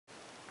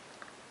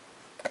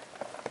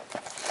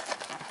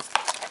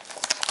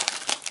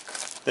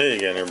Hey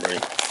again, everybody.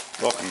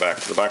 Welcome back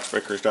to the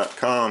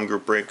BoxBreakers.com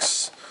Group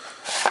Breaks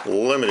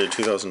Limited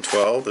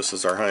 2012. This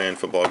is our high-end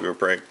football group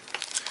break.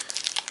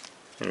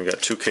 And we've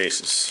got two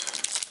cases.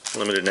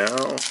 Limited now,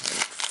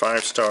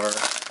 5-star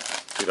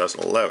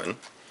 2011.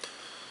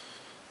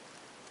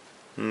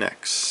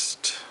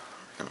 Next,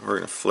 we're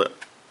going to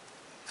flip.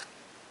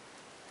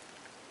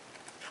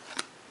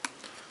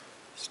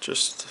 It's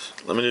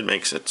just, limited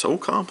makes it so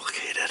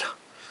complicated.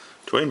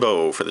 Dwayne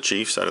Bowe for the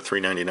Chiefs out of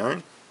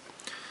 $3.99.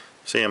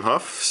 Sam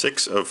Huff,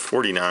 6 of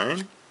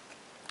 49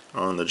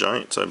 on the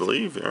Giants, I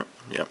believe.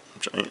 Yep,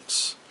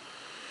 Giants.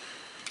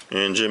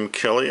 And Jim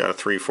Kelly out of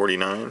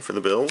 $3.49 for the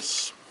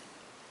Bills.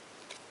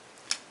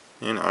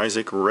 And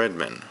Isaac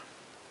Redman.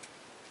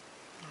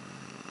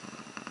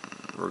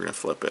 We're going to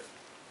flip it.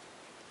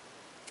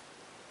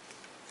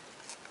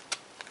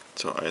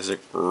 So Isaac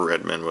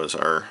Redman was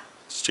our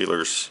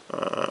Steelers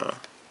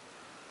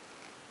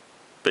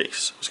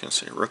base. I was going to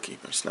say rookie,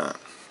 but it's not.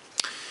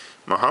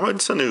 Mohamed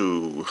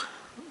Sanu.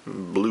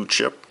 Blue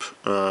chip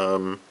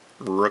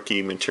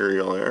rookie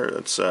material there.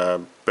 That's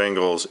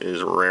Bengals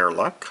is rare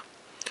luck.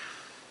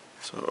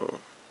 So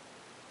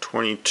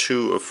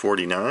 22 of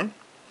 49.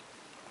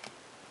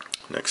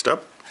 Next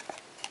up,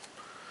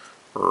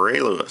 Ray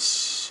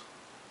Lewis.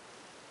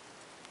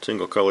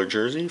 Single color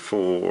jersey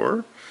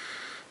for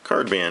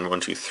Cardman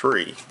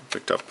 123.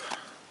 Picked up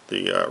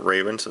the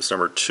Ravens. That's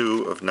number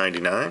 2 of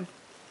 99.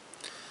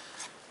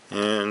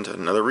 And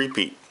another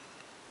repeat.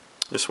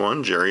 This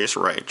one,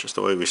 Jarius Wright, just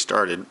the way we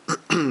started.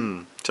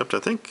 Except I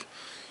think,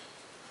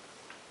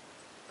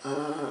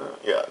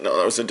 yeah, no,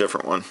 that was a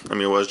different one. I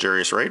mean, it was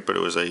Jarius Wright, but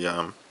it was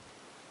a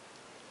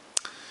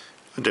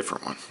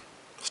different one.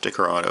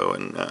 Sticker auto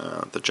and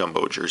the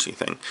jumbo jersey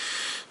thing.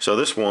 So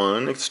this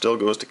one, it still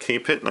goes to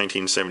K-Pitt,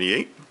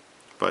 1978,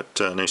 but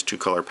nice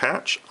 2-color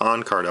patch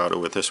on card auto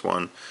with this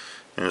one,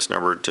 and it's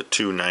numbered to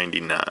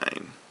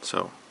 299.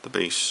 So the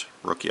base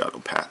rookie auto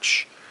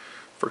patch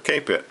for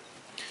K-Pitt.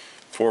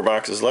 4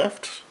 boxes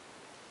left.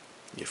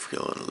 You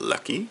feeling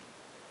lucky?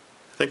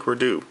 I think we're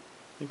due.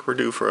 I think we're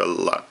due for a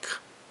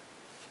luck.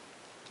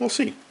 We'll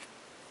see.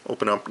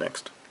 Open up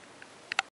next.